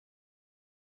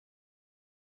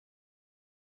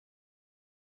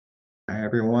Hi,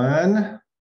 everyone.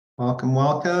 Welcome,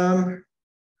 welcome.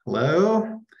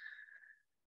 Hello.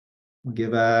 We'll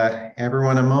give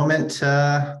everyone a moment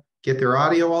to get their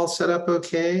audio all set up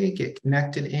okay, get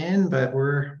connected in, but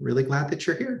we're really glad that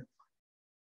you're here.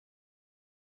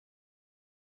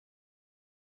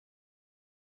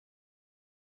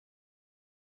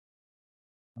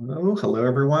 Hello,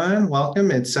 everyone.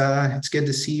 Welcome. It's good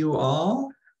to see you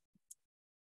all.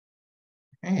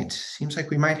 All right, seems like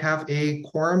we might have a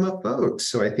quorum of folks,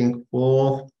 so I think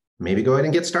we'll maybe go ahead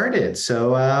and get started.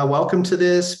 So welcome to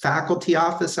this faculty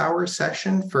office hour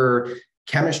session for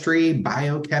chemistry,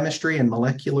 biochemistry, and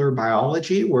molecular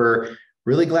biology. We're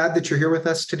really glad that you're here with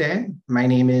us today. My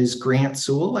name is Grant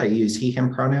Sewell. I use he,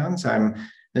 him pronouns. I'm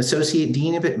an associate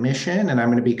dean of admission, and I'm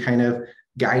going to be kind of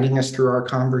guiding us through our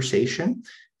conversation.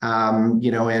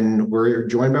 And we're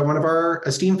joined by one of our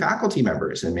esteemed faculty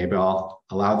members, and maybe I'll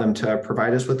allow them to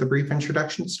provide us with a brief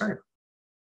introduction to start.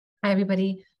 Hi,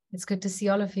 everybody. It's good to see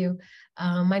all of you.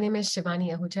 My name is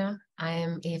Shivani Ahuja. I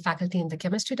am a faculty in the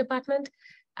chemistry department,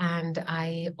 and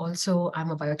I'm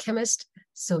a biochemist.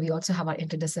 So we also have our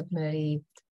interdisciplinary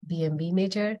BMB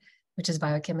major, which is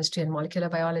biochemistry and molecular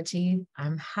biology.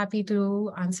 I'm happy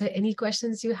to answer any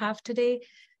questions you have today.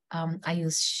 I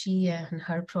use she and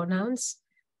her pronouns.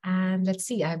 And let's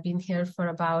see, I've been here for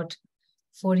about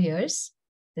 4 years.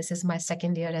 This is my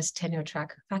second year as tenure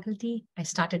track faculty. I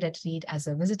started at Reed as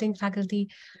a visiting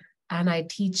faculty, and I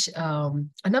teach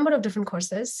a number of different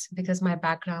courses because my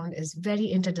background is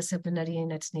very interdisciplinary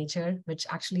in its nature, which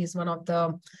actually is one of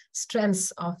the strengths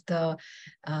of the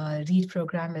Reed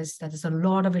program, is that there's a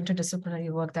lot of interdisciplinary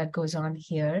work that goes on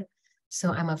here.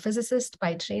 So I'm a physicist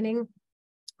by training,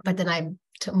 but then I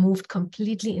moved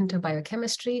completely into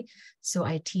biochemistry. So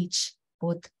I teach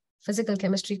both physical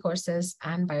chemistry courses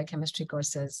and biochemistry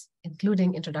courses,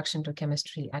 including Introduction to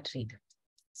Chemistry at Reed.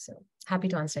 So happy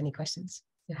to answer any questions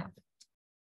you have.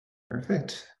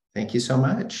 Perfect. Thank you so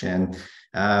much. And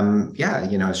as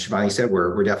Shivani said,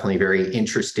 we're definitely very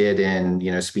interested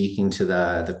in, speaking to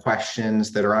the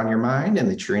questions that are on your mind and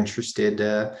that you're interested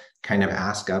to kind of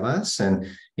ask of us. And,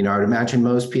 I would imagine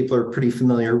most people are pretty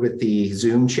familiar with the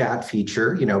Zoom chat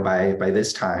feature, by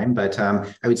this time. But I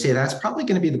would say that's probably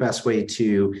going to be the best way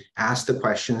to ask the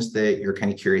questions that you're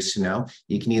kind of curious to know.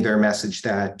 You can either message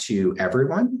that to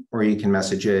everyone, or you can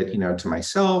message it, to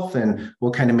myself, and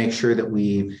we'll kind of make sure that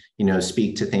we,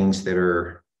 speak to things that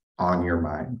are on your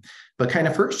mind. But kind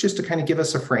of first, just to kind of give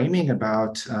us a framing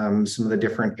about some of the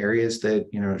different areas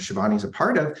that, Shivani's a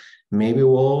part of, maybe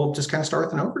we'll just kind of start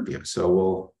with an overview. So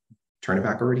we'll turn it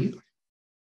back over to you.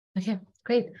 Okay,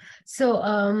 great. So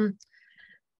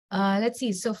let's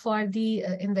see. So for the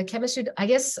in the chemistry, I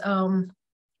guess. So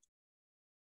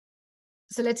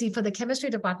let's see, for the chemistry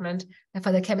department and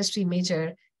for the chemistry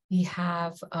major, we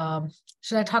have.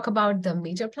 Should I talk about the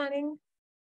major planning?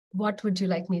 What would you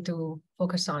like me to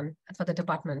focus on for the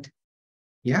department?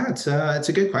 Yeah, it's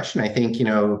a good question. I think,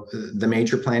 the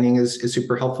major planning is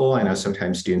super helpful. I know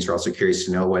sometimes students are also curious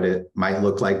to know what it might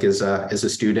look like as a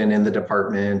student in the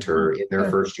department or in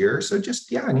their first year. So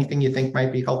just, anything you think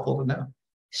might be helpful to know.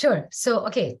 Sure. So,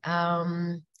 okay.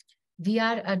 We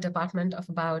are a department of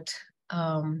about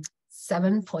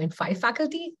 7.5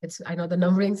 faculty. I know the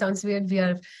numbering sounds weird.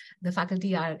 The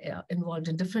faculty are involved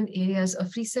in different areas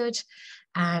of research.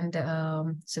 And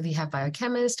so we have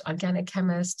biochemist, organic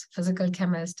chemist, physical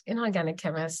chemist, inorganic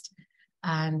chemist,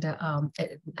 and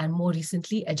more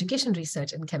recently, education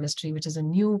research in chemistry, which is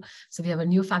so we have a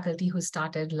new faculty who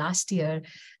started last year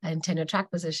in tenure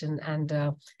track position, and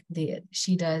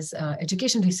she does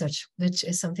education research, which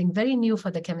is something very new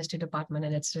for the chemistry department,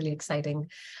 and it's really exciting.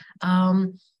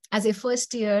 As a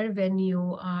first year, when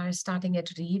you are starting at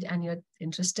Reed and you're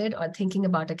interested or thinking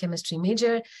about a chemistry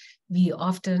major, we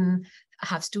often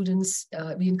have students,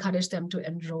 we encourage them to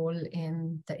enroll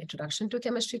in the Introduction to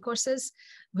Chemistry courses,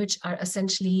 which are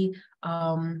essentially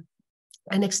an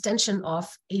extension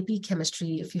of AP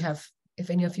chemistry. If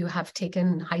any of you have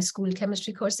taken high school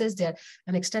chemistry courses, they're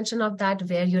an extension of that,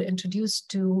 where you're introduced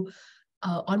to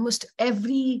almost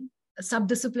every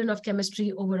subdiscipline of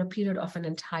chemistry over a period of an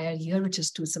entire year, which is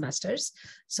 2 semesters.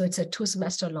 So it's a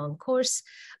 2-semester long course,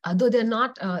 though they're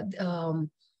not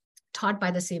taught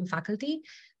by the same faculty,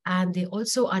 and they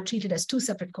also are treated as 2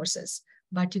 separate courses,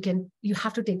 but you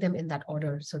have to take them in that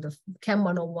order. So the Chem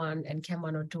 101 and Chem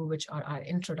 102, which are our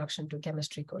Introduction to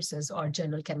Chemistry courses or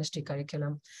general chemistry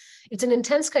curriculum. It's an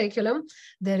intense curriculum.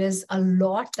 There is a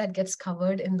lot that gets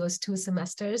covered in those 2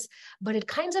 semesters, but it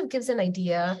kind of gives an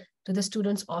idea to the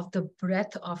students of the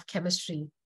breadth of chemistry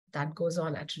that goes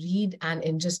on at Reed and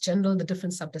in just general, the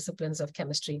different subdisciplines of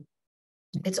chemistry.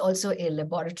 It's also a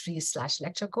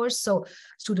laboratory/lecture course. So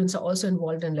students are also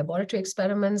involved in laboratory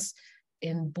experiments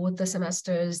in both the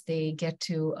semesters. They get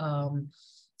to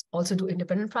also do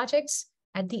independent projects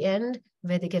at the end,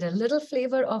 where they get a little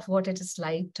flavor of what it is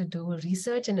like to do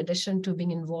research in addition to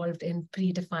being involved in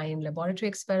predefined laboratory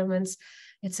experiments.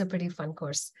 It's a pretty fun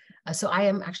course. So I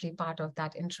am actually part of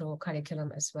that intro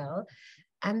curriculum as well.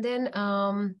 And then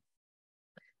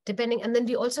and then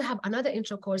we also have another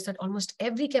intro course that almost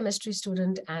every chemistry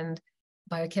student and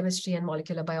biochemistry and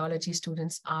molecular biology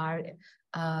students are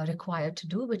required to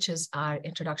do, which is our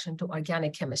introduction to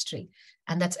organic chemistry.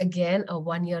 And that's again a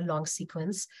one-year-long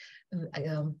sequence.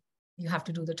 You have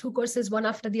to do the two courses one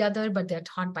after the other, but they're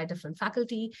taught by different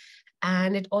faculty.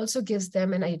 And it also gives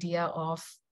them an idea of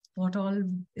what all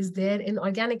is there in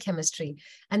organic chemistry.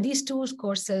 And these two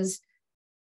courses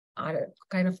are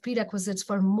kind of prerequisites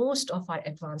for most of our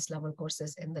advanced level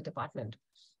courses in the department.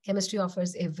 Chemistry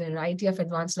offers a variety of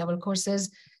advanced level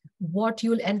courses. What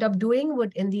you'll end up doing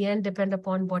would in the end depend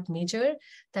upon what major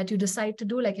that you decide to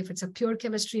do, like if it's a pure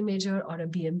chemistry major or a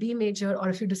BMB major, or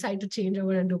if you decide to change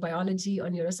over and do biology or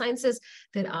neurosciences,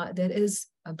 there is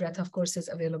a breadth of courses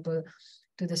available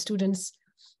to the students.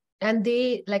 And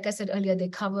they, like I said earlier, they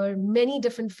cover many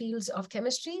different fields of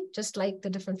chemistry, just like the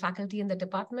different faculty in the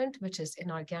department, which is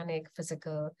inorganic,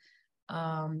 physical,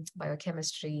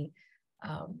 biochemistry,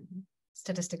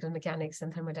 statistical mechanics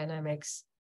and thermodynamics,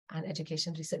 and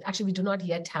education research. Actually, we do not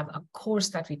yet have a course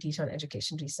that we teach on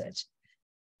education research.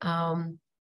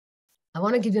 I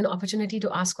want to give you an opportunity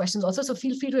to ask questions also, so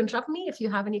feel free to interrupt me if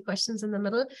you have any questions in the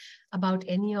middle about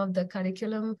any of the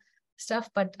curriculum stuff,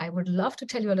 but I would love to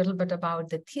tell you a little bit about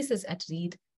the thesis at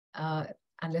Reed,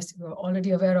 unless you're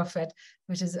already aware of it,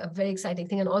 which is a very exciting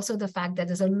thing. And also the fact that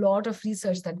there's a lot of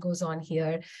research that goes on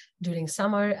here during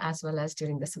summer as well as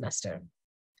during the semester.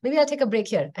 Maybe I'll take a break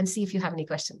here and see if you have any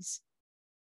questions.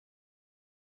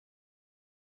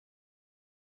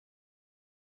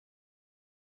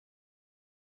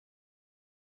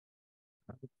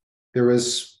 There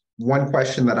was one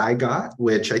question that I got,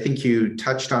 which I think you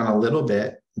touched on a little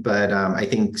bit, but I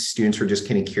think students were just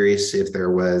kind of curious if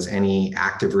there was any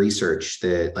active research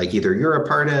that like either you're a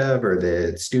part of or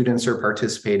that students are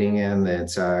participating in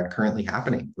that's currently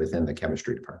happening within the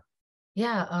chemistry department.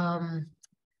 Yeah,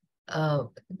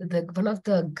 one of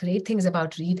the great things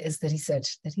about Reed is the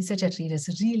research. The research at Reed is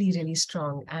really, really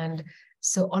strong. And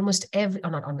so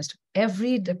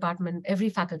every department, every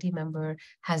faculty member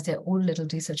has their own little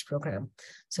research program.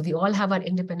 So we all have our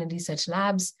independent research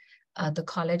labs. The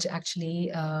college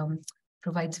actually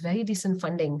provides very decent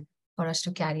funding for us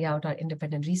to carry out our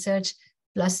independent research.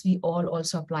 Plus, we all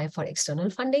also apply for external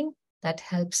funding that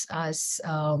helps us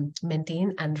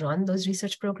maintain and run those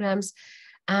research programs.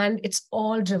 And it's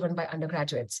all driven by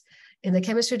undergraduates. In the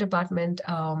chemistry department,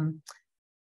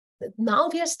 now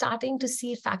we are starting to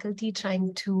see faculty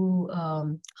trying to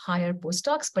hire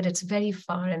postdocs, but it's very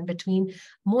far in between.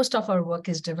 Most of our work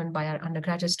is driven by our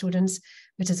undergraduate students,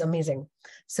 which is amazing.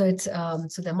 So it's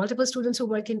so there are multiple students who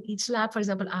work in each lab. For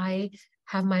example, I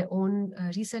have my own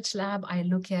research lab. I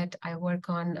work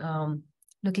on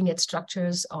looking at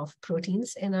structures of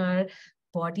proteins in our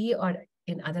body or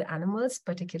in other animals,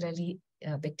 particularly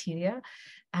bacteria.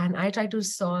 And I try to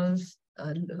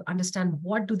understand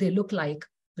what do they look like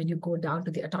when you go down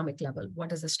to the atomic level. What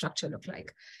does the structure look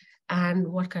like? And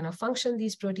what kind of function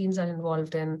these proteins are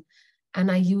involved in.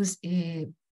 And I use a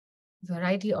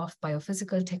variety of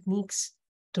biophysical techniques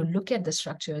to look at the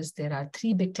structures. There are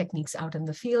 3 big techniques out in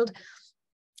the field.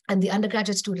 And the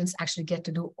undergraduate students actually get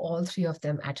to do all 3 of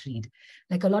them at Reed.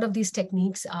 Like a lot of these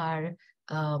techniques are,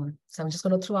 so I'm just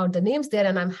going to throw out the names there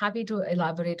and I'm happy to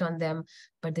elaborate on them.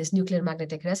 But there's nuclear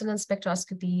magnetic resonance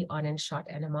spectroscopy, or in short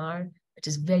NMR, which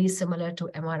is very similar to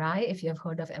MRI, if you have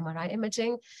heard of MRI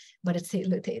imaging, but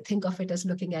think of it as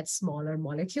looking at smaller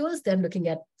molecules than looking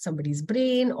at somebody's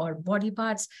brain or body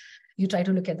parts. You try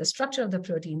to look at the structure of the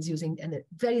proteins using a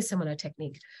very similar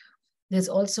technique. There's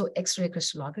also X-ray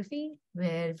crystallography,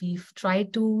 where we've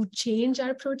tried to change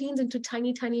our proteins into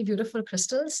tiny, tiny, beautiful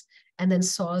crystals, and then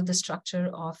solve the structure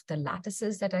of the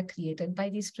lattices that are created by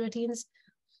these proteins.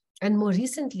 And more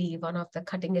recently, one of the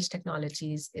cutting edge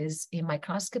technologies is a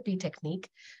microscopy technique,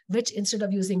 which instead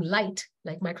of using light,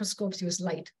 like microscopes use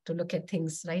light to look at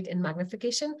things, right, in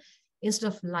magnification, instead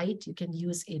of light, you can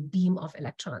use a beam of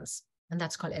electrons, and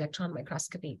that's called electron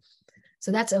microscopy.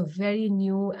 So that's a very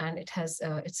new, and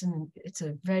it's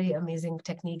a very amazing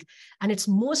technique, and it's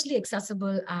mostly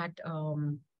accessible at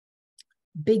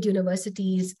big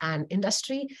universities and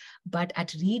industry, but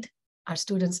at Reed, our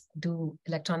students do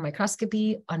electron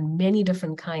microscopy on many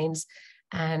different kinds,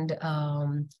 And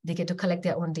they get to collect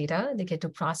their own data. They get to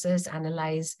process,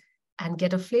 analyze, and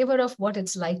get a flavor of what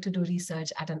it's like to do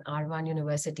research at an R1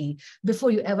 university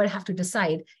before you ever have to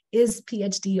decide, is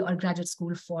PhD or graduate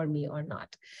school for me or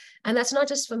not? And that's not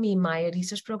just for me. My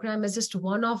research program is just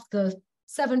one of the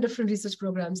 7 different research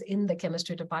programs in the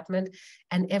chemistry department,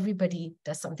 and everybody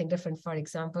does something different. For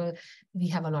example, we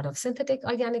have a lot of synthetic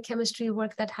organic chemistry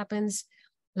work that happens.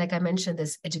 Like I mentioned,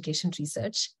 there's education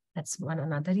research. That's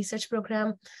another research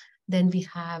program. Then we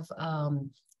have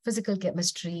physical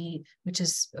chemistry, which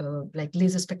is like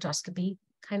laser spectroscopy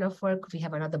kind of work. We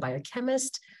have another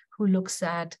biochemist who looks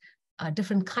at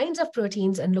different kinds of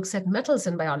proteins and looks at metals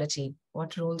in biology.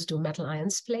 What roles do metal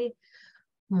ions play?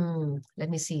 Let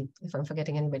me see if I'm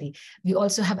forgetting anybody. We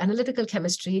also have analytical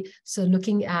chemistry. So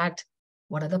looking at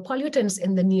what are the pollutants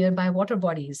in the nearby water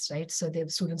bodies, right? So the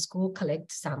students go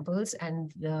collect samples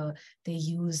and they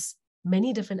use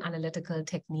many different analytical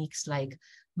techniques like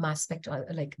mass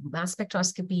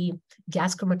spectroscopy,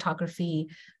 gas chromatography,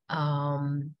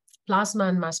 plasma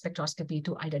and mass spectroscopy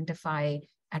to identify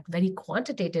at very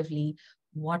quantitatively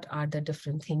what are the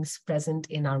different things present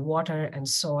in our water and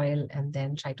soil, and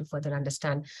then try to further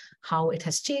understand how it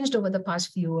has changed over the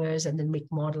past few years, and then make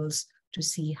models to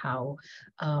see how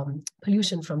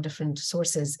pollution from different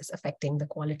sources is affecting the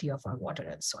quality of our water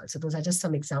and soil. So those are just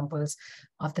some examples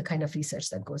of the kind of research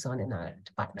that goes on in our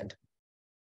department.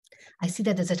 I see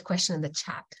that there's a question in the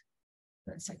chat.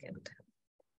 1 second.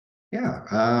 Yeah,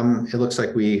 it looks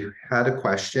like we had a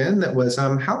question that was,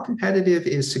 how competitive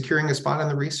is securing a spot in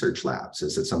the research labs?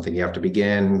 Is it something you have to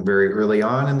begin very early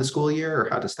on in the school year, or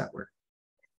how does that work?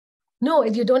 No,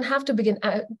 you don't have to begin.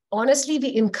 Honestly,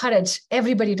 we encourage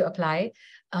everybody to apply.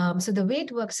 So the way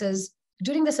it works is,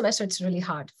 during the semester, it's really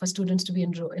hard for students to be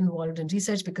involved in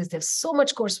research because there's so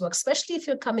much coursework, especially if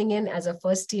you're coming in as a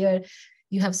first year.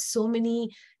 You have so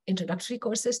many introductory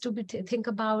courses to think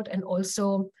about, and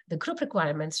also the group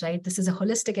requirements, right? This is a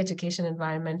holistic education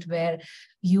environment where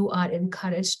you are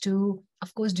encouraged to,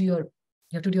 of course, you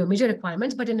have to do your major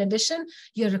requirements, but in addition,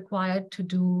 you're required to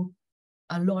do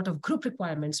a lot of group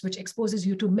requirements, which exposes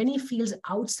you to many fields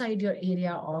outside your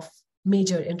area of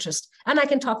major interest. And I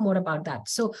can talk more about that.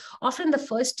 So often the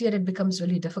first year, it becomes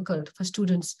really difficult for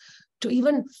students to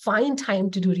even find time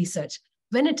to do research.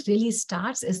 When it really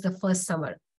starts is the first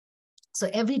summer. So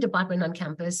every department on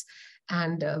campus,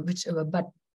 and but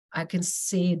I can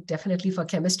say definitely for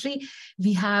chemistry,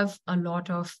 we have a lot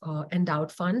of endowed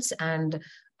funds and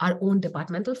our own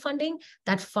departmental funding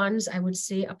that funds, I would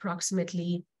say,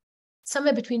 approximately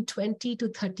somewhere between 20 to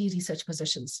 30 research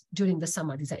positions during the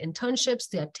summer. These are internships.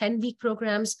 They are 10-week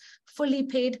programs, fully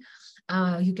paid.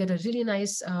 You get a really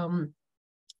nice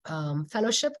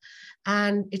fellowship,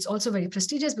 and it's also very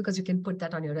prestigious because you can put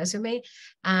that on your resume.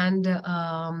 And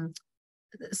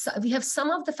so we have some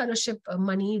of the fellowship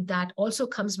money that also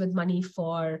comes with money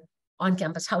for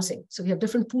on-campus housing. So we have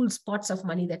different pooled pots of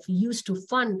money that we use to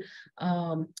fund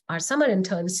our summer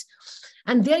interns.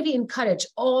 And there we encourage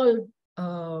all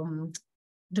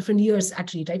different years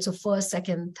at Reed, right? So first,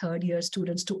 second, third year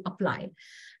students to apply.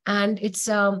 And it's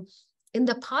in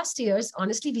the past years,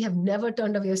 honestly, we have never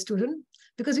turned away a student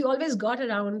because we always got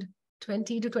around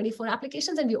 20 to 24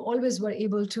 applications, and we always were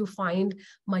able to find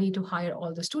money to hire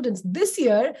all the students. This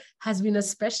year has been an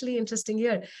especially interesting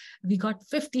year. We got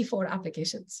 54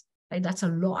 applications, right? That's a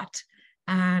lot.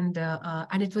 And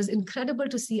it was incredible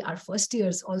to see our first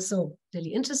years also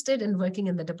really interested in working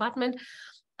in the department.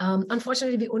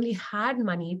 Unfortunately, we only had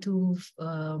money to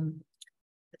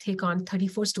take on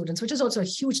 34 students, which is also a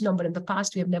huge number. In the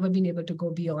past, we have never been able to go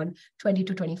beyond 20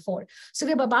 to 24. So we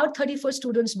have about 34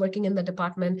 students working in the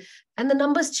department, and the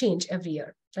numbers change every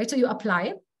year, right? So you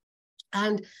apply,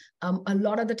 and a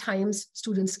lot of the times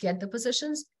students get the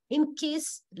positions. In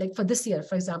case, like for this year,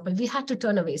 for example, we had to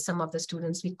turn away some of the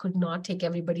students. We could not take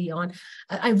everybody on.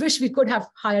 I wish we could have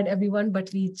hired everyone,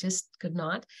 but we just could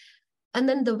not. And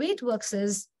then the way it works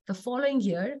is the following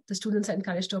year, the students are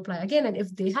encouraged to apply again. And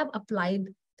if they have applied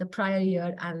the prior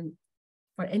year and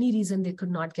for any reason they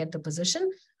could not get the position,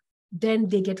 then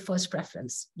they get first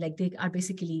preference. Like they are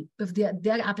basically, if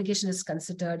their application is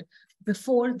considered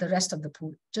before the rest of the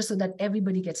pool, just so that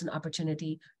everybody gets an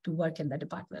opportunity to work in the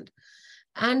department.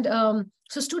 And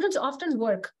so students often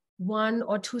work 1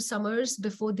 or 2 summers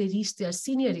before they reach their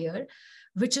senior year,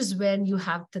 which is when you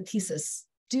have the thesis.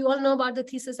 Do you all know about the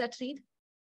thesis at Reed?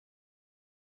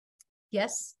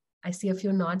 Yes, I see a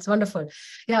few nods. Wonderful.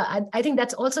 Yeah, I think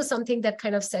that's also something that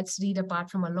kind of sets Reed apart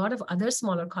from a lot of other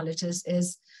smaller colleges,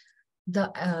 is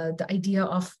the idea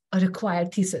of a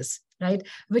required thesis. right?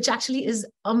 Which actually is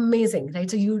amazing, right?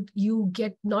 So you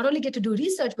get not only get to do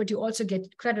research, but you also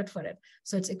get credit for it.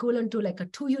 So it's equivalent to like a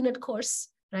 2-unit course,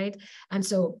 right? And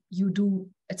so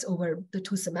it's over the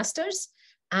 2 semesters.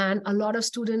 And a lot of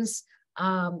students,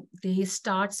 they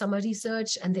start summer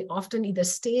research and they often either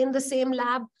stay in the same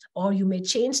lab, or you may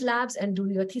change labs and do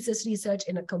your thesis research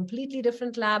in a completely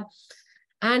different lab.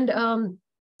 And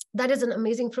that is an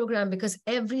amazing program because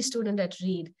every student at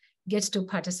Reed gets to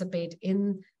participate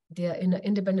in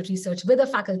independent research with the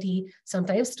faculty.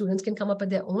 Sometimes students can come up with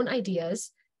their own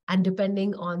ideas, and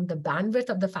depending on the bandwidth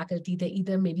of the faculty, they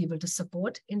either may be able to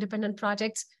support independent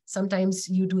projects. Sometimes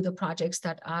you do the projects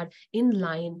that are in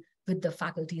line with the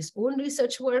faculty's own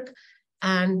research work,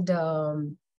 and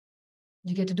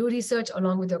you get to do research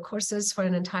along with your courses for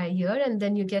an entire year, and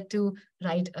then you get to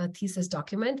write a thesis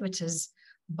document, which is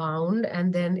bound,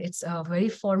 and then it's a very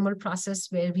formal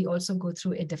process where we also go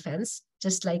through a defense,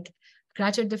 just like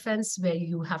graduate defense, where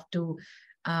you have to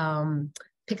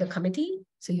pick a committee.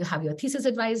 So you have your thesis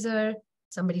advisor,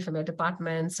 somebody from your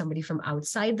department, somebody from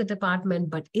outside the department,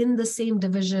 but in the same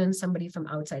division, somebody from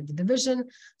outside the division.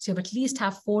 So you have at least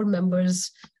have 4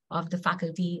 members of the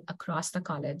faculty across the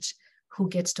college who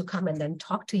gets to come and then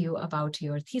talk to you about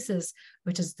your thesis,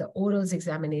 which is the orals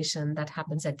examination that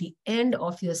happens at the end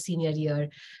of your senior year.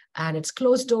 And it's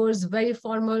closed doors, very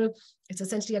formal. It's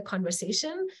essentially a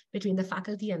conversation between the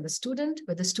faculty and the student,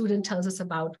 where the student tells us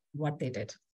about what they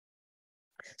did.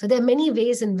 So there are many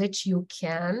ways in which you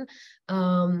can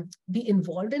be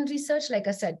involved in research. Like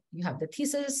I said, you have the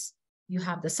thesis, you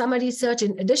have the summer research.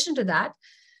 In addition to that,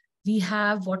 we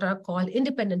have what are called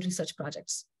independent research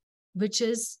projects, which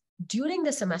is during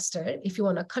the semester, if you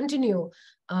want to continue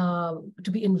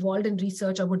to be involved in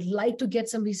research or would like to get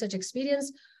some research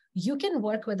experience, you can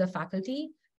work with the faculty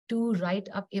to write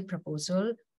up a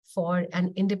proposal for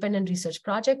an independent research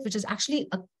project, which is actually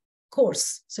a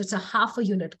course. So it's a half a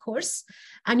unit course,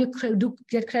 and you do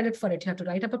get credit for it. You have to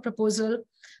write up a proposal.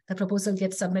 The proposal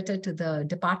gets submitted to the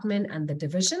department and the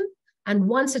division. And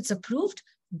once it's approved,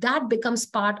 that becomes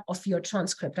part of your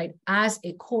transcript, right? As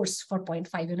a course for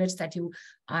 0.5 units that you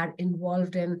are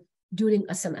involved in during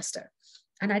a semester.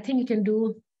 And I think you can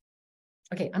do,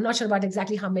 okay, I'm not sure about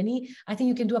exactly how many. I think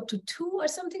you can do up to 2 or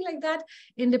something like that,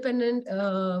 independent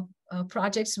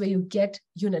projects where you get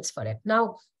units for it.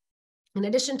 Now, in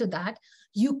addition to that,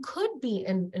 you could be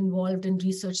involved in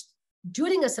research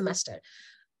during a semester,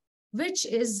 which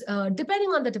is depending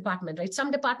on the department, right? Some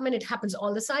department, it happens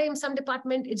all the time. Some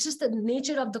department, it's just the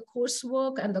nature of the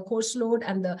coursework and the course load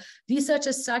and the research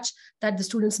is such that the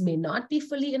students may not be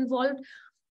fully involved.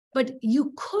 But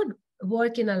you could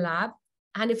work in a lab.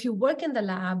 And if you work in the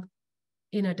lab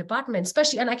in a department,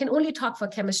 especially, and I can only talk for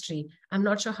chemistry, I'm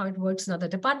not sure how it works in other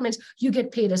departments, you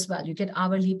get paid as well. You get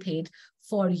hourly paid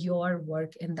for your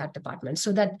work in that department.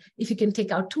 So that if you can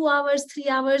take out 2 hours, 3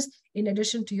 hours, in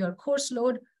addition to your course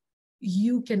load,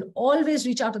 you can always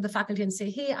reach out to the faculty and say,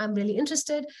 hey, I'm really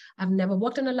interested. I've never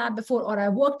worked in a lab before, or I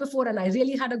worked before and I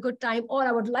really had a good time, or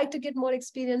I would like to get more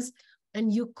experience.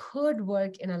 And you could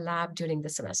work in a lab during the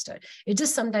semester. It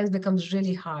just sometimes becomes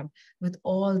really hard with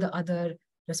all the other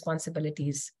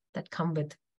responsibilities that come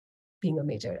with being a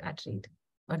major at Reed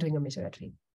or doing a major at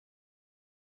Reed.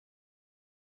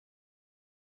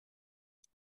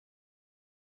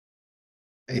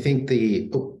 I think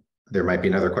there might be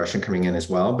another question coming in as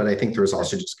well, but I think there was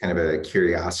also just kind of a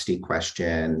curiosity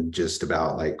question just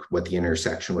about like what the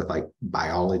intersection with like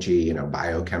biology,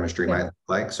 biochemistry might look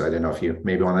like. So I don't know if you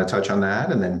maybe want to touch on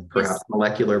that, and then perhaps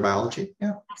molecular biology.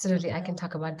 Yeah, absolutely. I can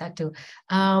talk about that too.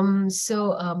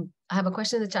 I have a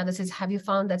question in the chat that says, have you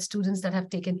found that students that have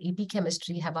taken AP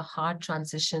chemistry have a hard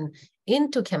transition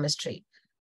into chemistry?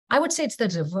 I would say it's the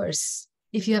reverse.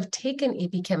 If you have taken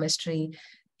AP chemistry,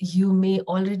 you may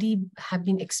already have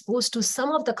been exposed to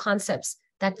some of the concepts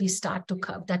that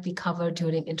we cover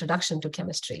during introduction to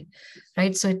chemistry,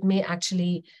 right? So it may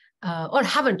actually, or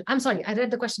haven't. I'm sorry, I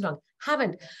read the question wrong.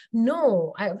 Haven't.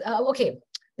 No. Okay.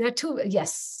 There are 2.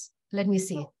 Yes. Let me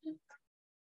see.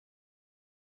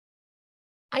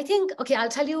 I think, okay, I'll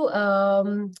tell you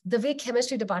the way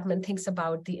chemistry department thinks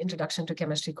about the introduction to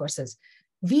chemistry courses.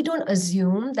 We don't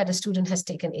assume that a student has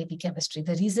taken AP chemistry.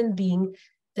 The reason being,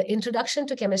 the introduction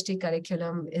to chemistry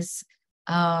curriculum is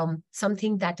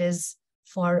something that is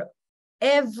for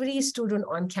every student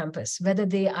on campus, whether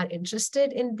they are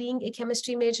interested in being a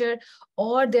chemistry major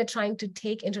or they're trying to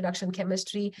take introduction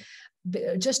chemistry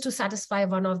just to satisfy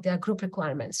one of their group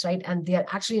requirements, right? And they're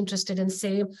actually interested in,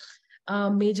 say,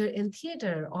 major in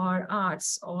theater or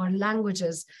arts or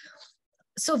languages.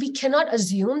 So we cannot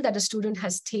assume that a student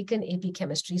has taken AP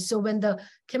chemistry. So when the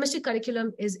chemistry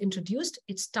curriculum is introduced,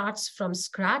 it starts from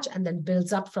scratch and then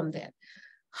builds up from there.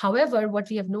 However, what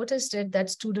we have noticed is that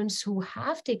students who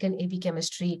have taken AP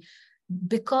chemistry,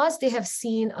 because they have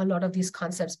seen a lot of these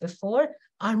concepts before,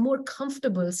 are more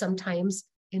comfortable sometimes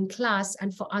in class.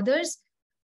 And for others,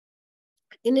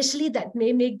 initially that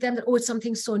may make them, oh, it's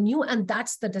something so new. And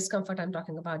that's the discomfort I'm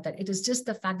talking about, that it is just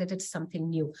the fact that it's something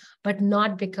new, but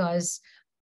not because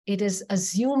it is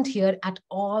assumed here at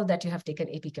all that you have taken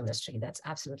AP chemistry. That's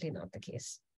absolutely not the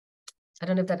case. I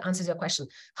don't know if that answers your question.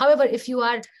 However, if you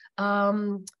are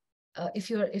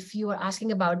if you are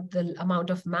asking about the amount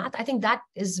of math, I think that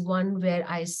is one where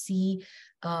I see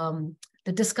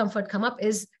the discomfort come up,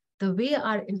 is the way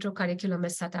our intro curriculum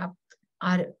is set up.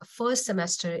 Our first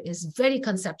semester is very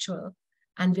conceptual,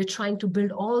 and we're trying to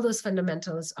build all those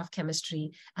fundamentals of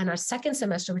chemistry. And our second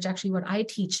semester, which actually what I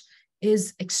teach,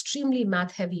 is extremely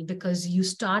math heavy, because you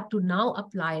start to now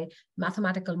apply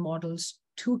mathematical models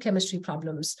to chemistry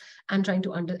problems and trying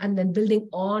to and then building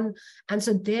on. And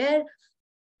so there,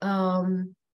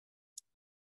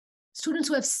 students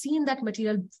who have seen that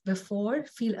material before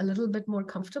feel a little bit more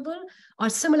comfortable, or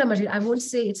similar material. I won't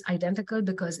say it's identical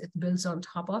because it builds on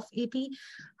top of AP.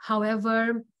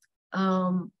 However,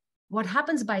 what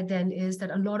happens by then is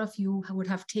that a lot of you would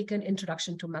have taken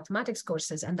introduction to mathematics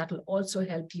courses, and that will also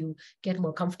help you get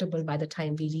more comfortable by the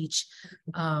time we reach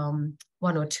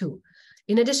 102.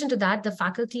 In addition to that, the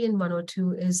faculty in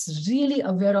 102 is really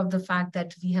aware of the fact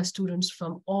that we have students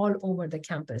from all over the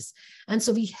campus. And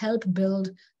so we help build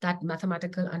that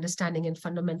mathematical understanding and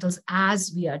fundamentals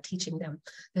as we are teaching them.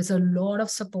 There's a lot of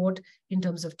support in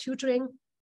terms of tutoring,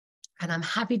 and I'm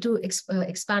happy to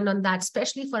expand on that,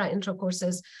 especially for our intro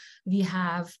courses. We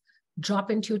have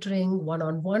drop-in tutoring,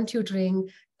 one-on-one tutoring.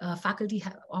 Faculty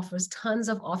offers tons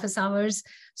of office hours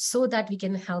so that we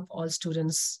can help all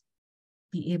students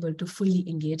be able to fully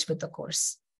engage with the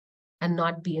course and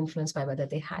not be influenced by whether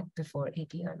they had before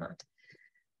AP or not.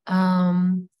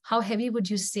 How heavy would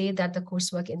you say that the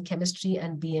coursework in chemistry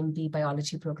and BMB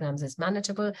biology programs is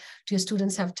manageable? Do your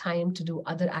students have time to do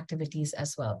other activities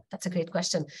as well? That's a great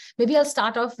question. Maybe I'll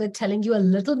start off with telling you a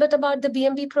little bit about the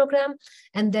BMB program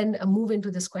and then move into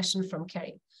this question from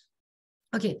Carrie.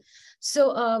 Okay,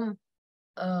 so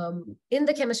in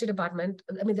the chemistry department,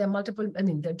 I mean, there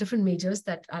are different majors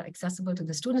that are accessible to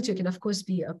the students. You can, of course,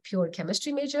 be a pure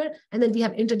chemistry major. And then we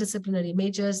have interdisciplinary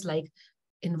majors like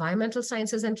environmental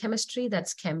sciences and chemistry,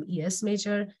 that's Chem ES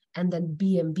major, and then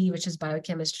BMB, which is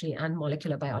biochemistry and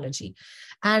molecular biology.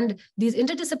 And these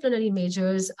interdisciplinary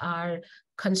majors are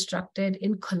constructed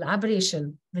in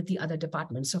collaboration with the other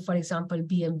departments. So for example,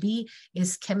 BMB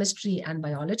is chemistry and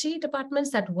biology departments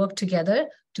that work together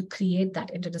to create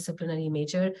that interdisciplinary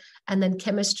major. And then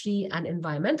chemistry and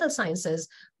environmental sciences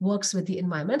works with the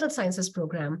environmental sciences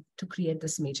program to create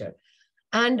this major.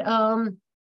 And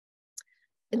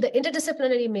the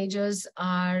interdisciplinary majors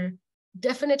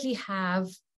definitely have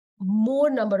more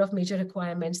number of major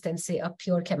requirements than, say, a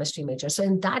pure chemistry major. So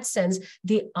in that sense,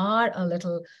 they are a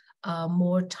little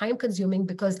more time consuming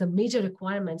because the major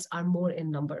requirements are more in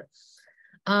number.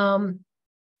 So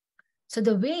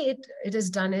the way it is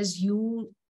done is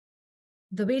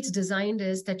the way it's designed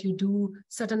is that you do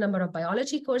certain number of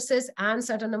biology courses and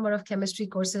certain number of chemistry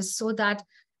courses, so that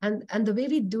and the way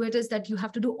we do it is that you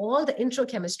have to do all the intro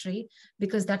chemistry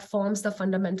because that forms the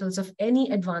fundamentals of any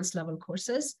advanced level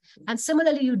courses. And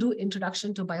similarly, you do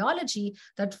introduction to biology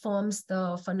that forms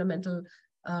the fundamental,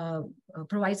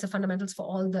 provides the fundamentals for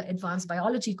all the advanced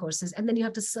biology courses. And then you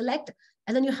have to select,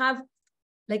 and then you have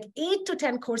like 8 to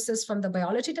 10 courses from the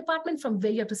biology department from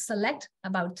where you have to select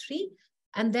about 3.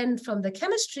 And then from the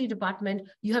chemistry department,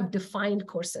 you have defined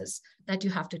courses that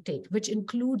you have to take, which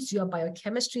includes your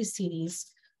biochemistry series,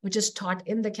 which is taught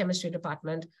in the chemistry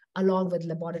department, along with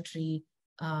laboratory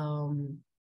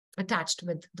attached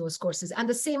with those courses. And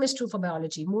the same is true for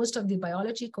biology. Most of the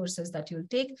biology courses that you'll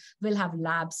take will have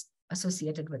labs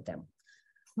associated with them.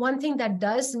 One thing that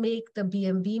does make the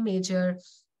BMB major,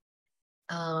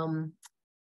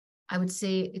 I would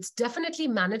say it's definitely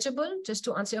manageable. Just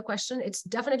to answer your question, it's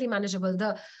definitely manageable.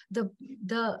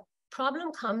 The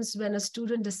problem comes when a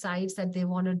student decides that they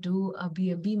want to do a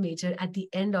BMB major at the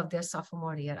end of their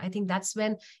sophomore year. I think that's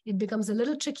when it becomes a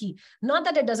little tricky. Not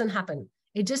that it doesn't happen.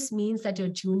 It just means that your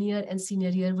junior and senior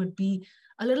year would be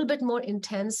a little bit more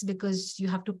intense because you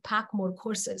have to pack more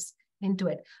courses into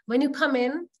it. When you come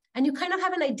in and you kind of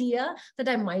have an idea that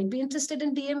I might be interested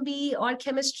in BMB or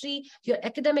chemistry, your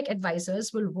academic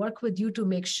advisors will work with you to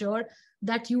make sure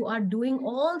that you are doing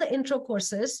all the intro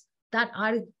courses that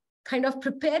are kind of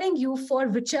preparing you for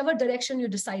whichever direction you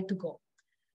decide to go.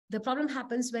 The problem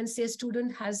happens when, say, a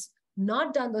student has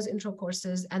not done those intro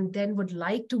courses and then would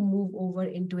like to move over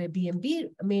into a BMB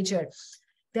major.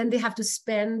 Then they have to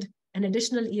spend an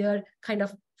additional year kind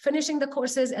of finishing the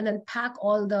courses and then pack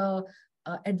all the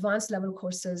advanced level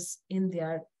courses in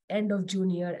their end of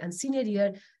junior and senior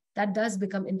year. That does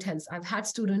become intense. I've had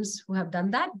students who have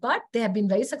done that, but they have been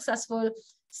very successful,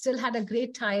 still had a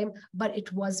great time, but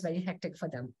it was very hectic for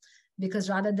them. Because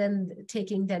rather than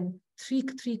taking then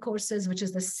three courses, which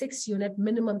is the 6-unit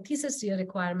minimum thesis year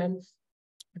requirement,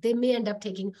 they may end up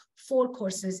taking 4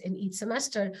 courses in each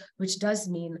semester, which does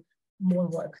mean more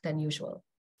work than usual.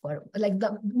 Or like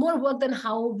the more work than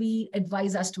how we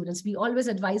advise our students. We always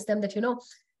advise them that,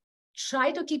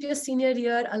 try to keep your senior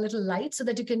year a little light so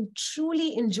that you can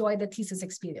truly enjoy the thesis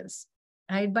experience,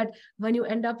 right? But when you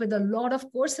end up with a lot of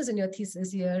courses in your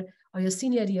thesis year or your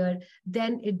senior year,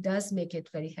 then it does make it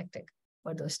very hectic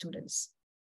for those students.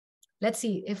 Let's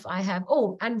see if I have,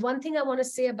 and one thing I want to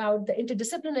say about the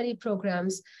interdisciplinary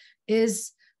programs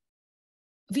is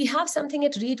we have something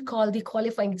at Reed called the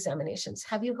qualifying examinations.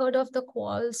 Have you heard of the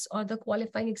quals or the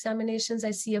qualifying examinations?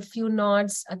 I see a few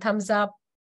nods, a thumbs up.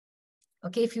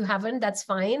 Okay, if you haven't, that's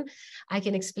fine. I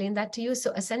can explain that to you.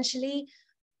 So essentially,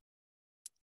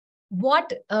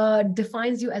 what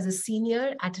defines you as a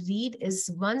senior at Reed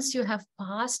is once you have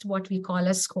passed what we call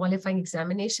as qualifying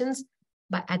examinations,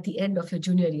 but at the end of your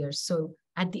junior year. So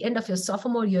at the end of your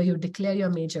sophomore year, you declare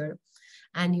your major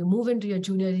and you move into your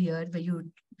junior year where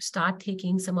you start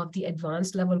taking some of the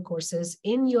advanced level courses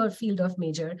in your field of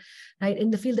major, right?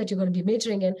 In the field that you're going to be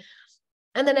majoring in.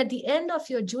 And then at the end of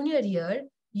your junior year,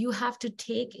 you have to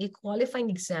take a qualifying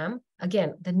exam.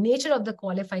 Again, the nature of the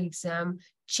qualifying exam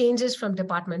changes from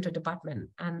department to department.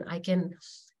 And I can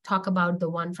talk about the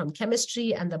one from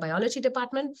chemistry and the biology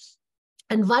department.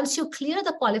 And once you clear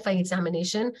the qualifying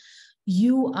examination,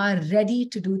 you are ready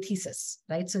to do thesis,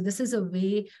 right? So this is a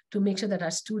way to make sure that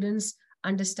our students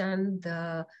understand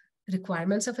the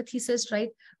requirements of a thesis, right?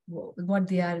 What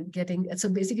they are getting. So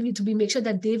basically to make sure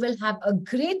that they will have a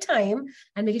great time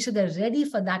and making sure they're ready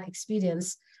for that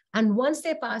experience. And once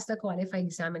they pass the qualifying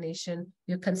examination,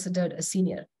 you're considered a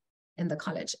senior in the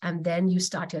college. And then you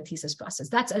start your thesis process.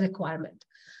 That's a requirement.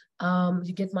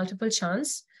 You get multiple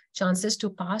chances to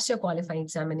pass your qualifying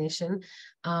examination.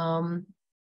 And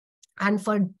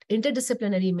for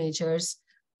interdisciplinary majors,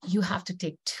 you have to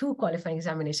take 2 qualifying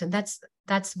examinations. That's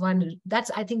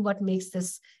I think what makes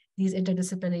these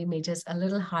interdisciplinary majors a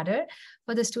little harder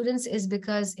for the students is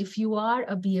because if you are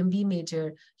a BMB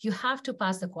major, you have to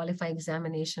pass the qualifying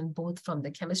examination both from the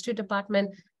chemistry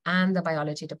department and the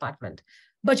biology department.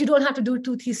 But you don't have to do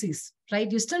 2 theses,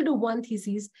 right? You still do 1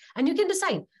 thesis and you can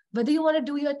decide whether you want to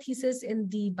do your thesis in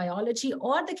the biology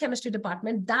or the chemistry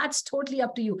department. That's totally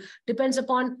up to you. Depends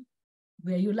upon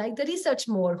where you like the research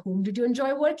more, whom did you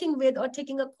enjoy working with or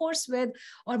taking a course with,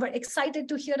 or were excited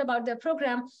to hear about their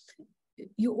program.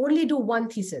 You only do 1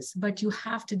 thesis, but you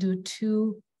have to do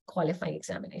 2 qualifying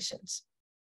examinations.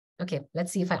 Okay,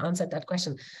 let's see if I answered that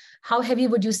question. How heavy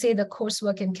would you say the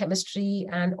coursework in chemistry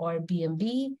and or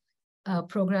BMB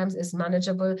programs is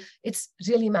manageable? It's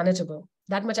really manageable.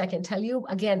 That much I can tell you.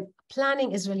 Again,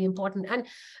 planning is really important. And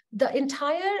the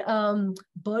entire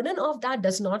burden of that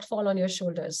does not fall on your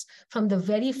shoulders. From the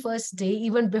very first day,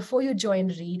 even before you join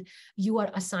Reed, you are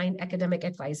assigned academic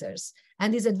advisors.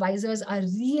 And these advisors are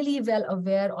really well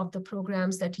aware of the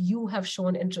programs that you have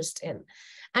shown interest in.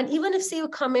 And even if, say, you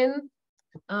come in,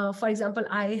 for example,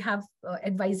 I have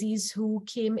advisees who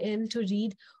came in to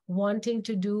Reed wanting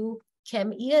to do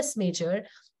Chem ES major,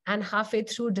 and halfway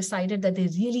through decided that they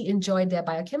really enjoyed their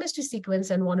biochemistry sequence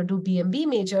and want to do BMB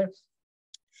major.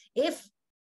 If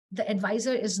the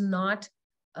advisor is not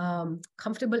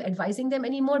comfortable advising them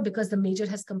anymore because the major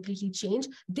has completely changed,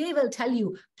 they will tell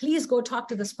you, please go talk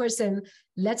to this person.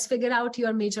 Let's figure out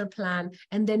your major plan.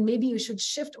 And then maybe you should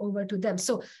shift over to them.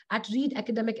 So at Reed,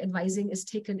 academic advising is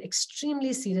taken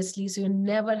extremely seriously. So you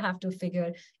never have to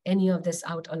figure any of this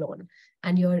out alone.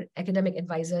 And your academic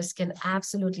advisors can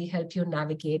absolutely help you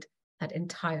navigate that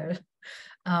entire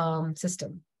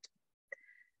system.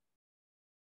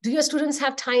 Do your students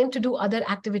have time to do other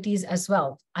activities as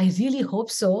well? I really hope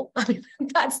so. I mean,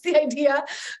 that's the idea.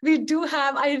 We do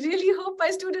have, I really hope my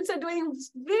students are doing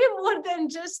way more than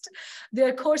just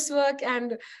their coursework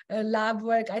and lab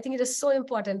work. I think it is so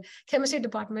important. Chemistry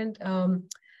department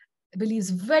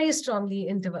believes very strongly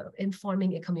in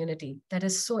forming a community. That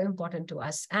is so important to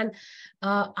us. And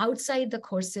outside the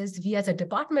courses, we as a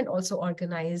department also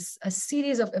organize a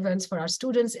series of events for our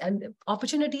students and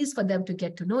opportunities for them to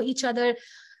get to know each other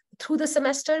through the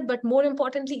semester, but more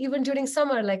importantly, even during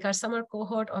summer, like our summer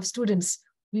cohort of students,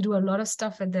 we do a lot of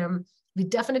stuff with them We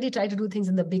definitely try to do things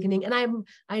in the beginning. And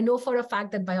I know for a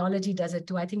fact that biology does it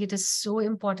too. I think it is so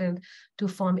important to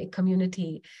form a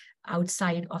community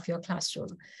outside of your classroom.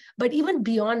 But even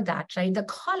beyond that, right, the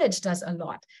college does a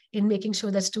lot in making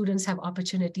sure that students have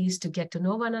opportunities to get to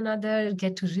know one another,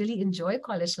 get to really enjoy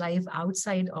college life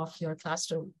outside of your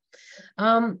classroom.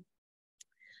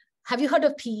 Have you heard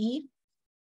of PE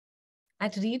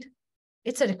at Reed?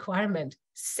 It's a requirement,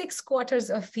 6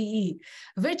 quarters of PE,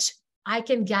 which I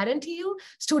can guarantee you,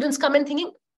 students come in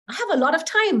thinking, I have a lot of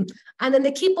time. And then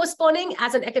they keep postponing.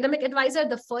 As an academic advisor,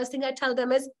 the first thing I tell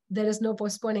them is there is no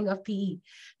postponing of PE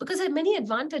because there are many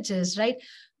advantages, right?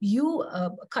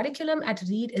 Curriculum at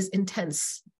Reed is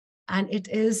intense and it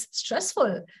is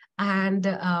stressful. And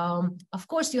of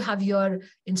course, you have your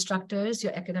instructors,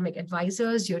 your academic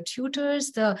advisors, your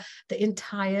tutors, the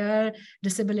entire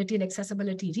disability and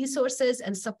accessibility resources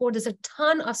and support. There's a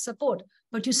ton of support,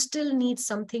 but you still need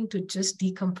something to just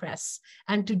decompress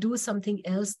and to do something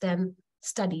else than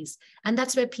studies. And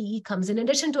that's where PE comes in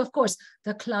addition to, of course,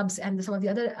 the clubs and some of the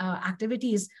other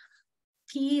activities.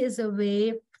 PE is a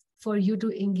way for you to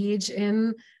engage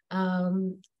in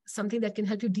something that can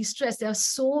help you de-stress. There are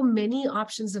so many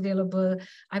options available.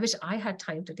 I wish I had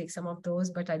time to take some of those,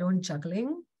 but I don't.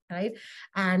 Juggling, right?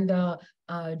 And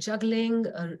juggling,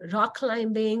 rock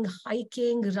climbing,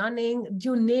 hiking, running,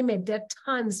 you name it. There are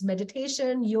tons.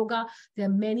 Meditation, yoga, there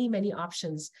are many, many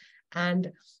options.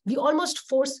 And we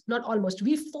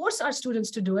we force our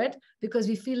students to do it because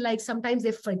we feel like sometimes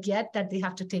they forget that they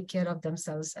have to take care of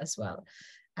themselves as well.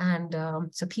 And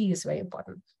so PE is very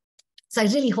important. So I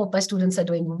really hope my students are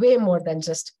doing way more than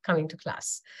just coming to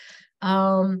class.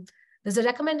 There's a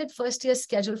recommended first year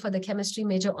schedule for the chemistry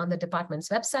major on the department's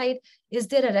website. Is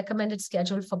there a recommended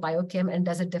schedule for biochem and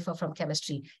does it differ from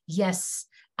chemistry? Yes,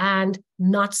 and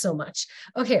not so much.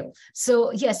 Okay,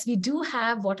 so yes, we do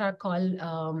have what are called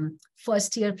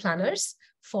first year planners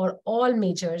for all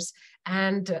majors.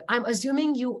 And I'm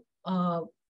assuming you,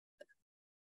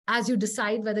 as you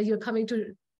decide whether you're coming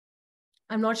to,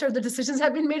 I'm not sure if the decisions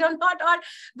have been made or not,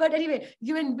 but anyway,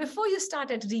 before you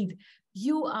start at Reed,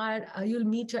 you'll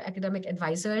meet your academic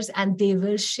advisors and they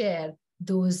will share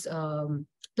those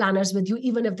planners with you,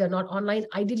 even if they're not online.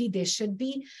 Ideally, they should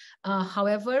be.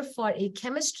 However, for a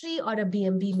chemistry or a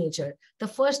BMB major, the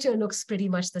first year looks pretty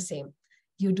much the same.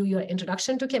 You do your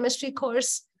introduction to chemistry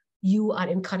course. You are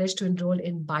encouraged to enroll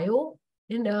in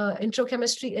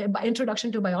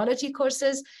introduction to biology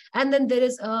courses. And then there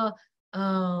is a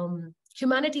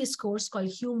humanities course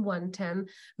called Hum 110,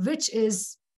 which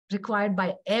is required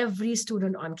by every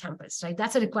student on campus, right?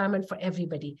 That's a requirement for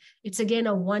everybody. It's again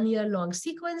a 1-year-long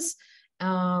sequence,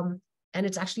 and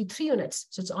it's actually 3 units.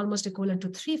 So it's almost equivalent to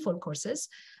 3 full courses.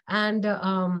 And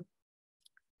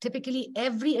typically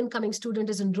every incoming student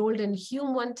is enrolled in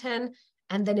Hum 110.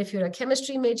 And then if you're a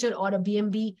chemistry major or a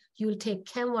BMB, you'll take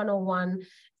Chem 101.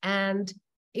 And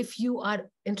if you are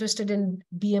interested in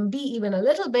BMB even a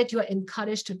little bit, you are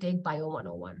encouraged to take Bio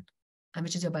 101,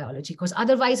 which is your biology course.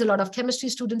 Otherwise, a lot of chemistry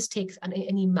students take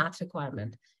any math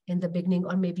requirement in the beginning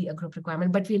or maybe a group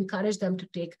requirement, but we encourage them to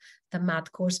take the math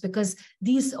course because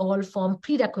these all form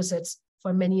prerequisites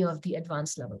for many of the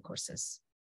advanced level courses.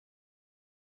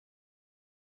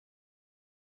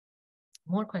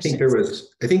 More questions?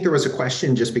 I think there was a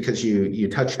question just because you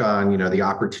touched on, the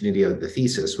opportunity of the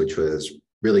thesis, which was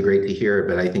really great to hear,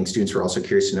 but I think students were also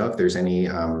curious to know if there's any,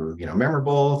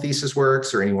 memorable thesis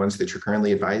works or any ones that you're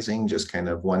currently advising, just kind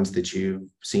of ones that you've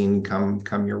seen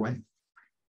come your way.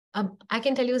 I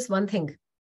can tell you this one thing.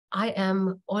 I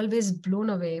am always blown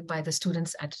away by the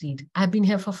students at Reed. I've been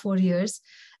here for 4 years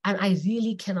and I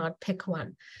really cannot pick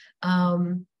one.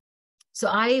 So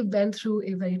I went through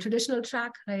a very traditional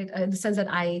track, right? In the sense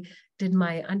that I did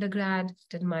my undergrad,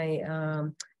 did my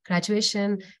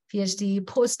graduation, PhD,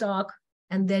 postdoc,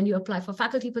 and then you apply for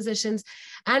faculty positions.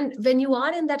 And when you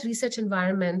are in that research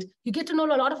environment, you get to know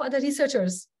a lot of other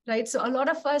researchers, right? So a lot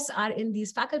of us are in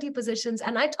these faculty positions.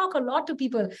 And I talk a lot to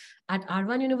people at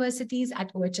R1 universities,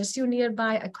 at OHSU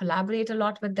nearby. I collaborate a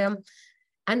lot with them.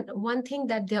 And one thing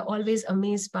that they're always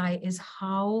amazed by is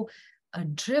how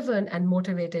driven and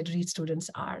motivated Reed students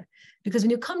are. Because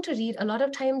when you come to Reed, a lot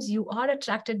of times you are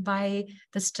attracted by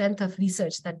the strength of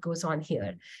research that goes on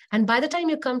here. And by the time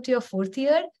you come to your 4th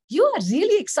year, you are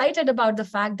really excited about the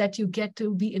fact that you get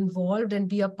to be involved and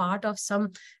be a part of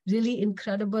some really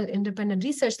incredible independent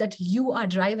research that you are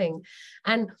driving.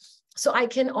 And so I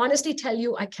can honestly tell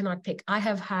you, I cannot pick. I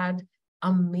have had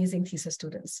amazing thesis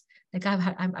students. Like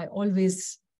I'm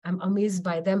amazed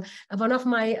by them. One of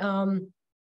my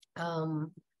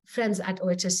friends at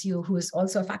OHSU, who is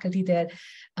also a faculty there,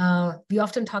 we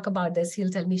often talk about this. He'll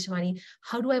tell me, Shivani,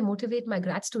 how do I motivate my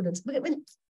grad students? But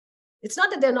it's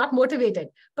not that they're not motivated,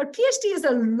 but PhD is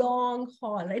a long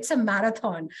haul, right? It's a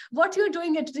marathon. What you're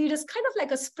doing at Reed is kind of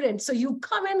like a sprint. So you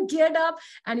come in geared up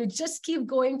and you just keep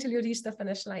going till you reach the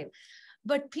finish line.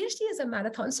 But PhD is a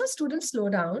marathon. So students slow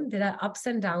down. There are ups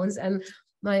and downs. And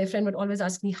my friend would always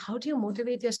ask me, how do you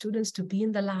motivate your students to be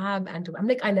in the lab? I'm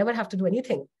like, I never have to do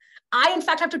anything. I, in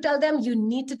fact, have to tell them, you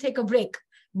need to take a break.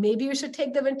 Maybe you should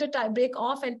take the winter break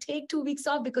off and take 2 weeks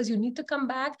off because you need to come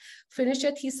back, finish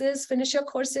your thesis, finish your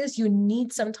courses. You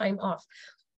need some time off.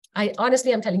 I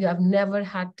honestly, I'm telling you, I've never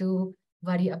had to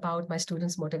worry about my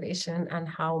students' motivation and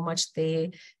how much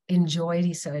they enjoy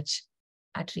research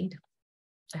at Reed.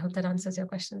 I hope that answers your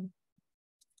question.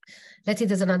 Let's see,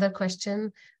 there's another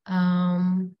question.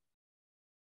 In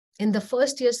the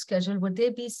first year schedule, would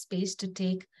there be space to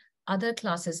take other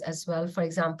classes as well? For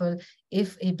example,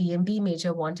 if a BMB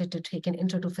major wanted to take an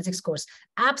intro to physics course?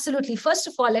 Absolutely. First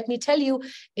of all, let me tell you,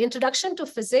 introduction to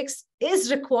physics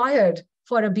is required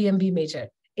for a BMB major.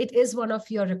 It is one of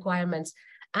your requirements.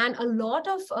 And a lot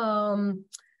of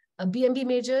BMB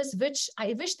majors, which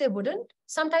I wish they wouldn't,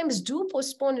 sometimes do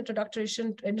postpone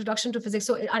introduction to physics.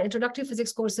 So our introductory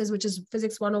physics courses, which is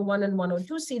Physics 101 and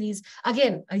 102 series,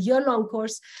 again, a year-long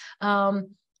course,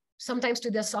 sometimes to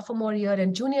their sophomore year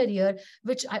and junior year,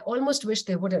 which I almost wish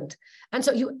they wouldn't. And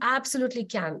so you absolutely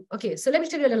can. Okay, so let me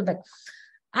tell you a little bit.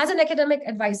 As an academic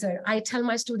advisor, I tell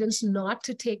my students not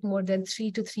to take more than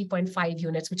 3 to 3.5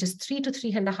 units, which is 3 to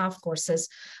 3.5 courses.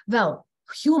 Well,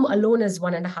 Hume alone is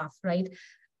 1.5, right?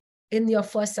 In your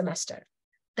first semester.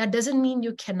 That doesn't mean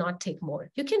you cannot take more.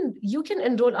 You can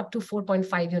enroll up to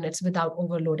 4.5 units without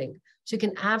overloading. So you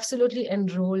can absolutely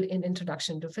enroll in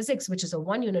Introduction to Physics, which is a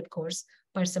 1-unit course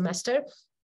per semester.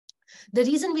 The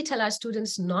reason we tell our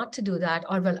students not to do that,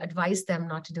 or will advise them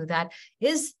not to do that,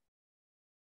 is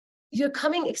you're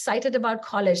coming excited about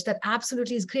college. That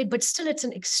absolutely is great, but still it's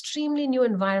an extremely new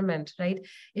environment, right?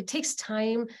 It takes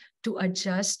time to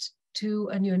adjust to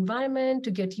a new environment,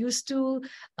 to get used to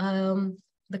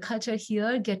the culture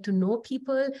here, get to know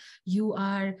people. You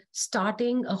are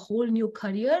starting a whole new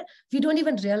career. We don't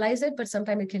even realize it, but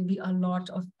sometimes it can be a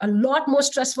lot more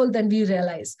stressful than we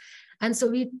realize. And so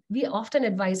we often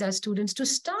advise our students to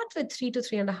start with 3 to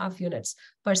 3.5 units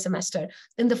per semester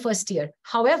in the first year.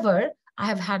 However, I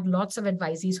have had lots of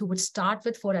advisees who would start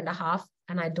with 4.5,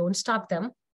 and I don't stop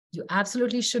them. You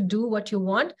absolutely should do what you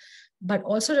want. But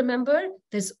also remember,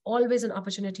 there's always an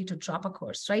opportunity to drop a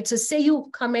course, right? So say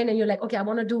you come in and you're like, okay, I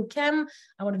want to do chem,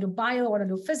 I want to do bio, I want to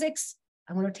do physics.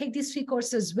 I want to take these 3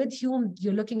 courses with Hume.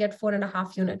 You're looking at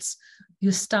 4.5 units.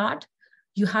 You start,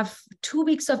 you have 2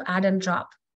 weeks of add and drop.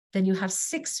 Then you have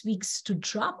 6 weeks to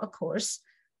drop a course.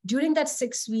 During that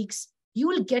 6 weeks, you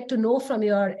will get to know from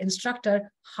your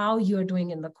instructor how you're doing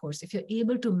in the course. If you're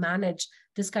able to manage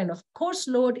this kind of course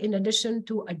load in addition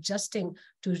to adjusting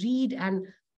to Reed and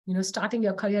starting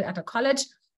your career at a college.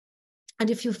 And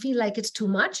if you feel like it's too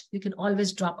much, you can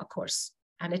always drop a course,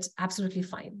 and it's absolutely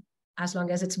fine as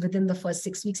long as it's within the first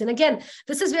 6 weeks. And again,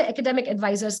 this is where academic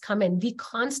advisors come in. We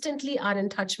constantly are in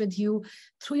touch with you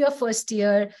through your first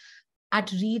year.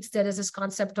 At Reed, there is this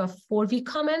concept of 4-week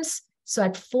comments. So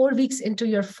at 4 weeks into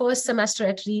your first semester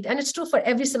at Reed, and it's true for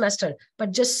every semester,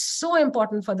 but just so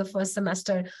important for the first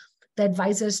semester, the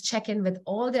advisors check in with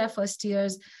all their first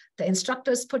years. The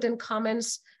instructors put in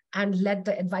comments and let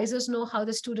the advisors know how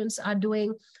the students are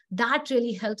doing. That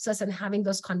really helps us in having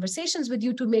those conversations with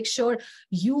you to make sure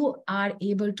you are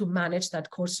able to manage that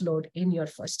course load in your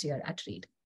first year at Reed.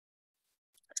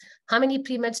 How many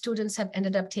pre-med students have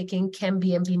ended up taking Chem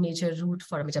BMB major route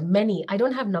for a major? Many. I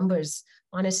don't have numbers,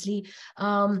 honestly,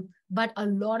 but a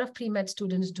lot of pre-med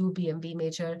students do BMB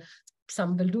major.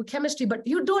 Some will do chemistry, but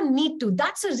you don't need to.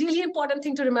 That's a really important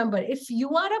thing to remember. If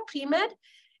you are a pre-med,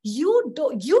 you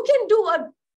can do a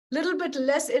little bit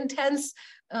less intense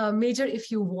major if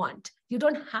you want. You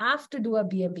don't have to do a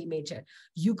BMB major.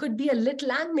 You could be a Lit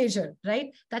Lang major,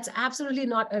 right? That's absolutely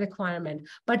not a requirement,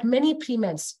 but many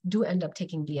pre-meds do end up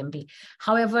taking BMB.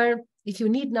 However, if you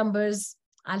need numbers,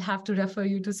 I'll have to refer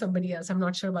you to somebody else. I'm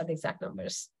not sure about the exact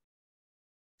numbers.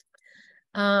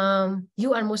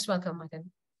 You are most welcome,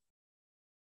 Martin.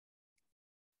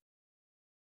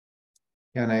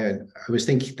 And I was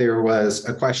thinking there was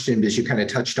a question because you kind of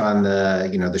touched on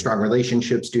the strong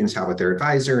relationship students have with their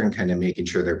advisor and kind of making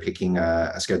sure they're picking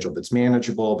a schedule that's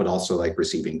manageable, but also like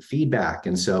receiving feedback.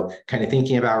 And so kind of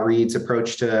thinking about Reed's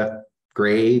approach to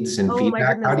grades and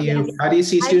feedback. How do you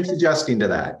see students adjusting to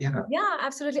that? Yeah,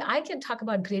 absolutely. I can talk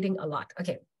about grading a lot.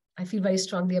 Okay. I feel very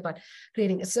strongly about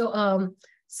grading.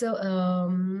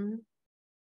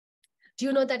 Do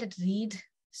you know that at Reed,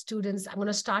 students, I'm going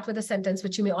to start with a sentence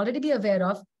which you may already be aware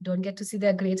of, don't get to see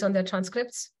their grades on their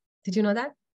transcripts. Did you know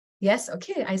that? Yes.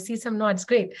 Okay. I see some nods.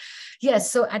 Great.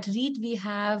 Yes. So at Reed, we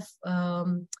are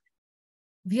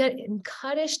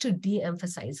encouraged to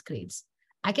de-emphasize grades.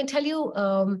 I can tell you,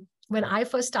 when I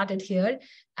first started here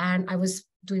and I was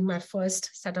doing my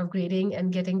first set of grading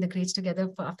and getting the grades together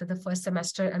for after the first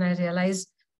semester, and I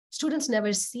realized students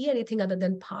never see anything other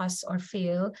than pass or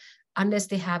fail unless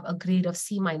they have a grade of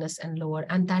C- and lower.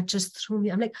 And that just threw me.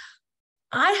 I'm like,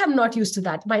 I am not used to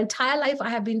that. My entire life, I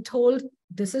have been told,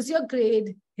 this is your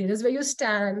grade. Here is where you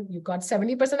stand. You got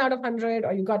 70% out of 100,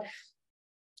 or you got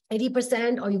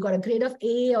 80%, or you got a grade of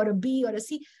A or a B or a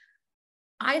C.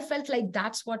 I felt like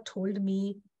that's what told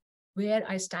me where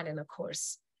I stand in a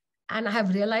course. And I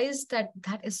have realized that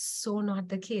that is so not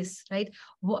the case, right?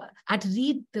 At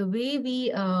Reed, the way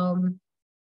we,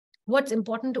 what's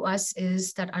important to us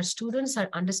is that our students are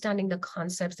understanding the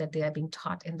concepts that they are being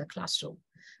taught in the classroom,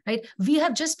 right? We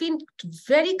have just been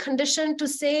very conditioned to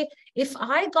say, if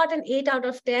I got an 8 out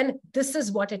of 10, this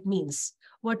is what it means.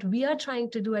 What we are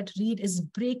trying to do at Reed is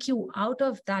break you out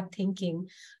of that thinking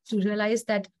to realize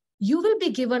that you will be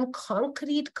given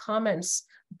concrete comments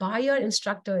by your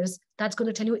instructors that's going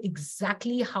to tell you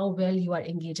exactly how well you are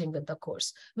engaging with the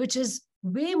course, which is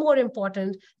way more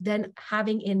important than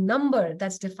having a number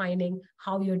that's defining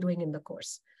how you're doing in the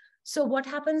course. So what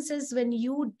happens is when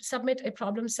you submit a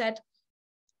problem set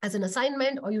as an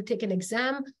assignment or you take an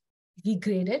exam, we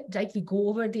grade it, right? We go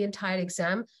over the entire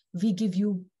exam. We give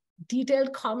you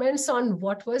detailed comments on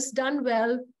what was done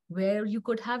well, where you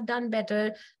could have done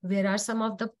better, where are some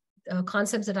of the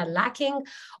concepts that are lacking,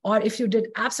 or if you did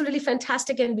absolutely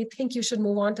fantastic and we think you should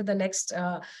move on to the next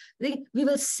thing, we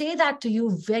will say that to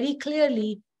you very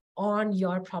clearly on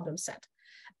your problem set.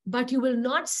 But you will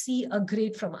not see a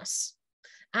grade from us.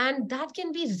 And that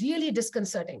can be really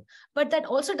disconcerting. But that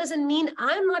also doesn't mean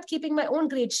I'm not keeping my own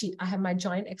grade sheet. I have my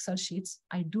joint Excel sheets.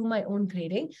 I do my own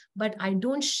grading, but I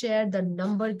don't share the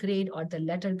number grade or the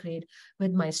letter grade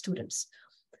with my students.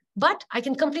 But I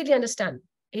can completely understand.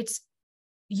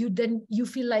 You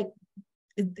feel like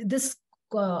these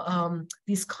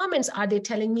comments, are they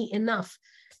telling me enough?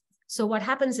 So what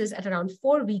happens is at around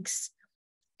 4 weeks,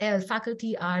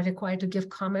 faculty are required to give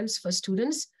comments for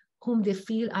students whom they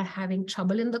feel are having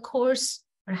trouble in the course,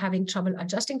 are having trouble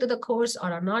adjusting to the course,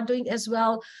 or are not doing as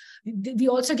well. We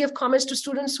also give comments to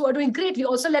students who are doing great. We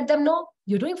also let them know,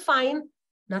 you're doing fine,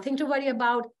 nothing to worry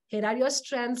about. Here are your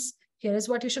strengths. Here is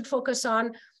what you should focus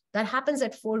on. That happens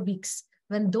at 4 weeks.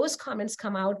 When those comments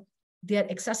come out, they are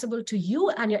accessible to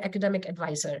you and your academic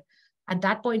advisor. At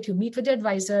that point, you meet with your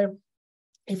advisor.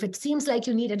 If it seems like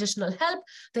you need additional help,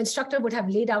 the instructor would have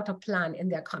laid out a plan in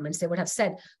their comments. They would have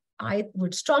said, I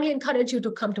would strongly encourage you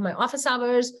to come to my office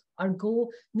hours or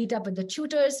go meet up with the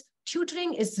tutors.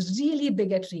 Tutoring is really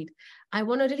big at Reed. I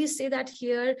want to really say that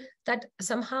here, that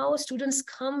somehow students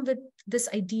come with this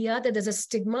idea that there's a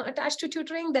stigma attached to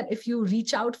tutoring, that if you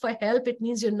reach out for help, it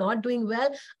means you're not doing well.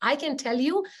 I can tell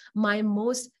you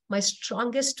my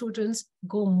strongest students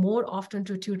go more often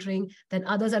to tutoring than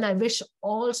others. And I wish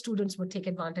all students would take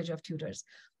advantage of tutors,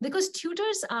 because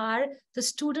tutors are the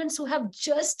students who have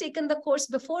just taken the course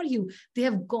before you. They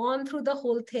have gone through the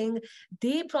whole thing.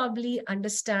 They probably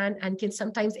understand and can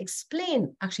sometimes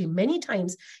explain, actually many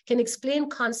times can explain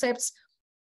concepts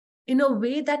in a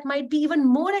way that might be even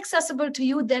more accessible to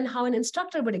you than how an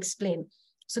instructor would explain.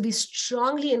 So we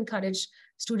strongly encourage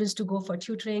students to go for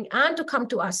tutoring and to come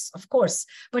to us, of course.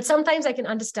 But sometimes I can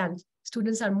understand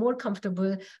students are more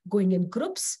comfortable going in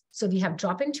groups. So we have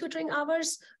drop-in tutoring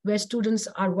hours where students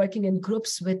are working in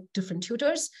groups with different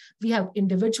tutors. We have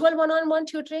individual one-on-one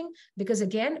tutoring because,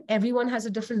 again, everyone has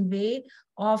a different way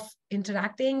of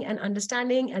interacting and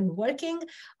understanding and working.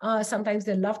 Sometimes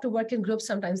they love to work in groups,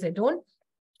 sometimes they don't.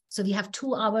 So we have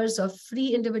 2 hours of free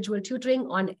individual tutoring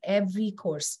on every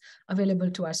course available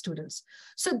to our students.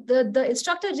 So the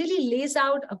instructor really lays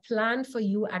out a plan for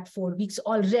you at 4 weeks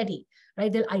already, right?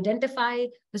 They'll identify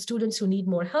the students who need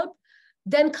more help.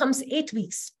 Then comes 8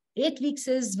 weeks. 8 weeks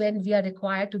is when we are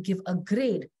required to give a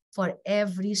grade for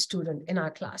every student in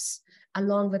our class,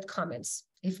 along with comments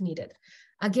if needed.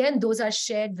 Again, those are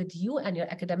shared with you and your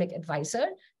academic advisor,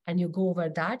 and you go over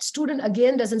that. Student,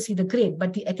 again, doesn't see the grade,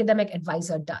 but the academic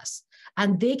advisor does.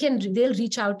 And they'll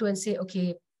reach out to and say,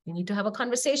 okay, we need to have a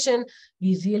conversation.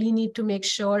 We really need to make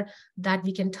sure that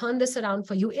we can turn this around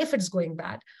for you if it's going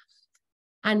bad.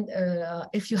 And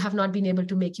if you have not been able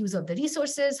to make use of the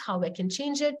resources, how I can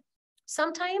change it.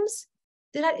 Sometimes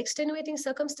there are extenuating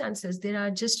circumstances. There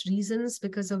are just reasons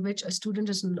because of which a student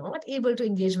is not able to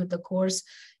engage with the course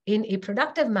in a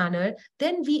productive manner,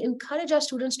 then we encourage our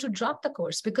students to drop the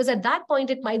course, because at that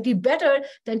point, it might be better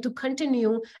than to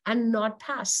continue and not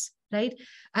pass, right?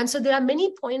 And so there are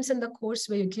many points in the course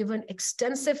where you're given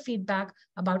extensive feedback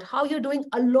about how you're doing,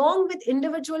 along with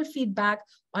individual feedback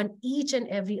on each and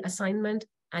every assignment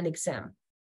and exam.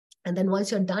 And then once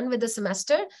you're done with the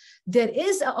semester, there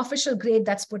is an official grade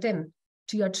that's put in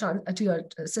to your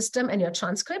system and your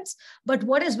transcripts. But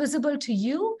what is visible to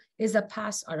you is a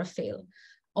pass or a fail,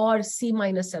 or C-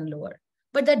 and lower.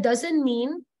 But that doesn't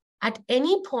mean at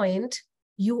any point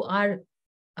you are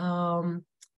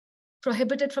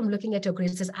prohibited from looking at your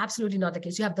grades. This is absolutely not the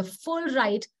case. You have the full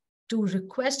right to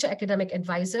request your academic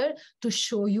advisor to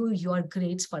show you your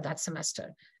grades for that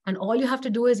semester. And all you have to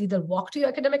do is either walk to your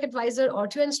academic advisor or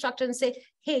to your instructor and say,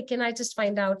 hey, can I just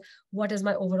find out what is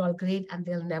my overall grade? And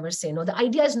they'll never say no. The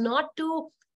idea is not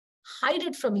to hide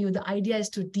it from you. The idea is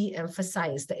to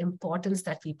de-emphasize the importance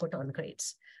that we put on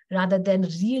grades, rather than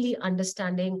really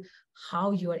understanding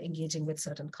how you are engaging with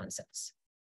certain concepts.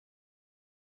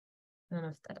 I don't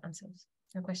know if that answers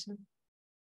your question.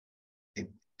 I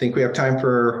think we have time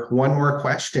for one more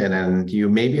question, and you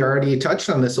maybe already touched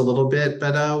on this a little bit,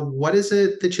 but what is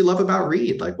it that you love about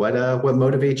Reed? Like what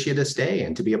motivates you to stay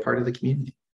and to be a part of the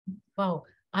community? Wow,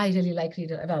 I really like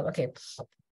Reed. Well, okay,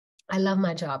 I love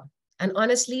my job. And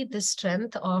honestly, the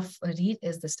strength of Reed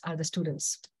are the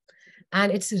students.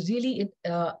 And it's really,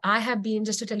 I have been,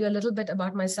 just to tell you a little bit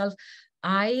about myself,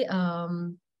 I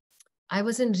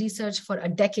was in research for a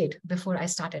decade before I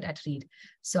started at Reed.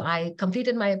 So I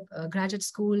completed my graduate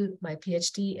school, my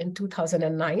PhD in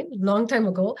 2009, long time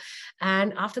ago.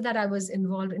 And after that, I was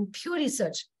involved in pure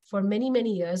research for many,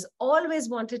 many years, always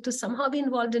wanted to somehow be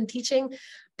involved in teaching,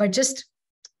 but just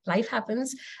life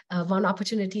happens, one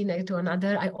opportunity to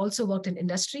another. I also worked in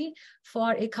industry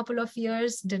for a couple of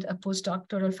years, did a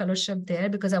postdoctoral fellowship there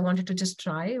because I wanted to just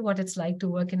try what it's like to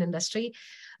work in industry.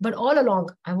 But all along,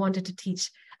 I wanted to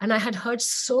teach. And I had heard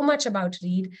so much about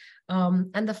Reed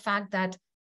and the fact that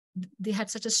they had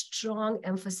such a strong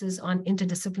emphasis on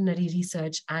interdisciplinary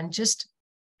research and just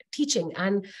teaching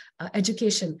and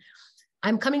education.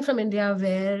 I'm coming from India,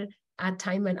 where at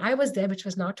time when I was there, which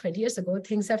was now 20 years ago,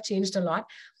 things have changed a lot.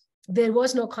 There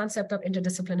was no concept of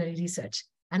interdisciplinary research.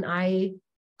 And I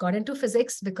got into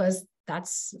physics because that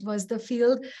was the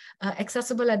field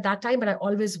accessible at that time, but I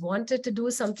always wanted to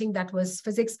do something that was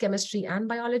physics, chemistry, and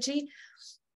biology.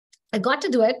 I got to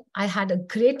do it. I had a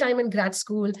great time in grad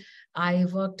school. I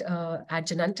worked at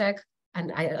Genentech,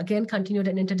 and I again continued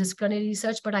in interdisciplinary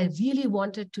research, but I really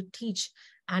wanted to teach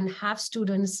and have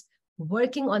students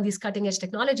working on these cutting edge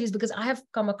technologies, because I have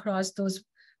come across those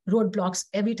roadblocks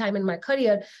every time in my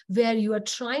career where you are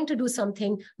trying to do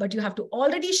something, but you have to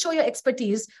already show your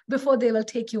expertise before they will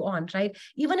take you on, right?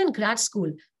 Even in grad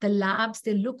school, the labs,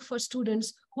 they look for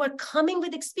students who are coming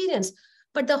with experience.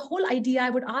 But the whole idea I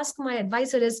would ask my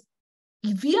advisor is,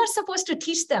 we are supposed to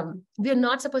teach them. We are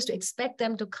not supposed to expect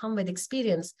them to come with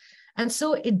experience. And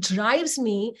so it drives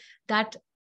me that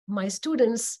my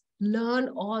students learn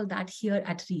all that here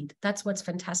at Reed. That's what's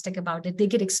fantastic about it. They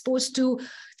get exposed to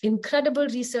incredible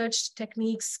research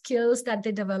techniques, skills that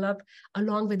they develop,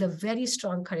 along with a very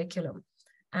strong curriculum.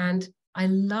 And I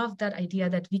love that idea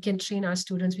that we can train our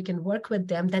students, we can work with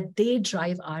them, that they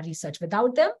drive our research.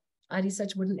 Without them, our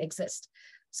research wouldn't exist.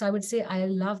 So I would say I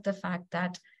love the fact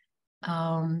that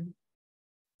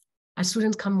our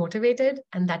students come motivated,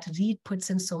 and that Reed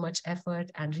puts in so much effort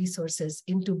and resources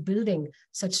into building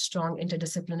such strong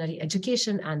interdisciplinary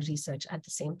education and research at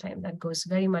the same time. That goes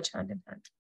very much hand in hand.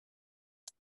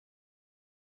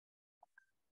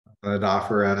 I'd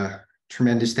offer a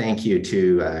tremendous thank you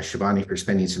to Shivani for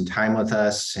spending some time with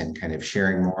us and kind of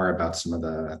sharing more about some of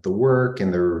the work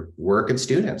and the work of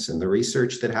students and the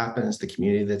research that happens, the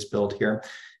community that's built here.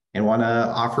 And want to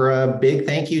offer a big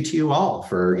thank you to you all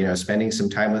for spending some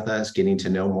time with us, getting to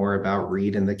know more about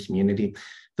Reed and the community.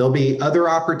 There'll be other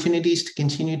opportunities to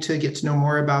continue to get to know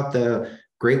more about the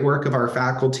great work of our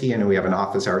faculty. And we have an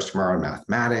office hours tomorrow in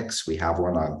mathematics. We have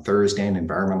one on Thursday in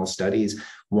environmental studies,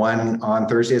 one on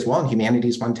Thursday as well in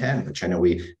Humanities 110, which I know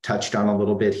we touched on a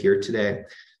little bit here today.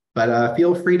 But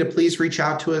feel free to please reach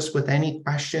out to us with any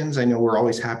questions. I know we're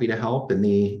always happy to help in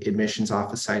the admissions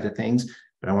office side of things.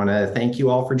 But I want to thank you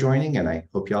all for joining, and I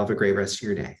hope you all have a great rest of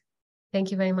your day.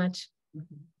 Thank you very much.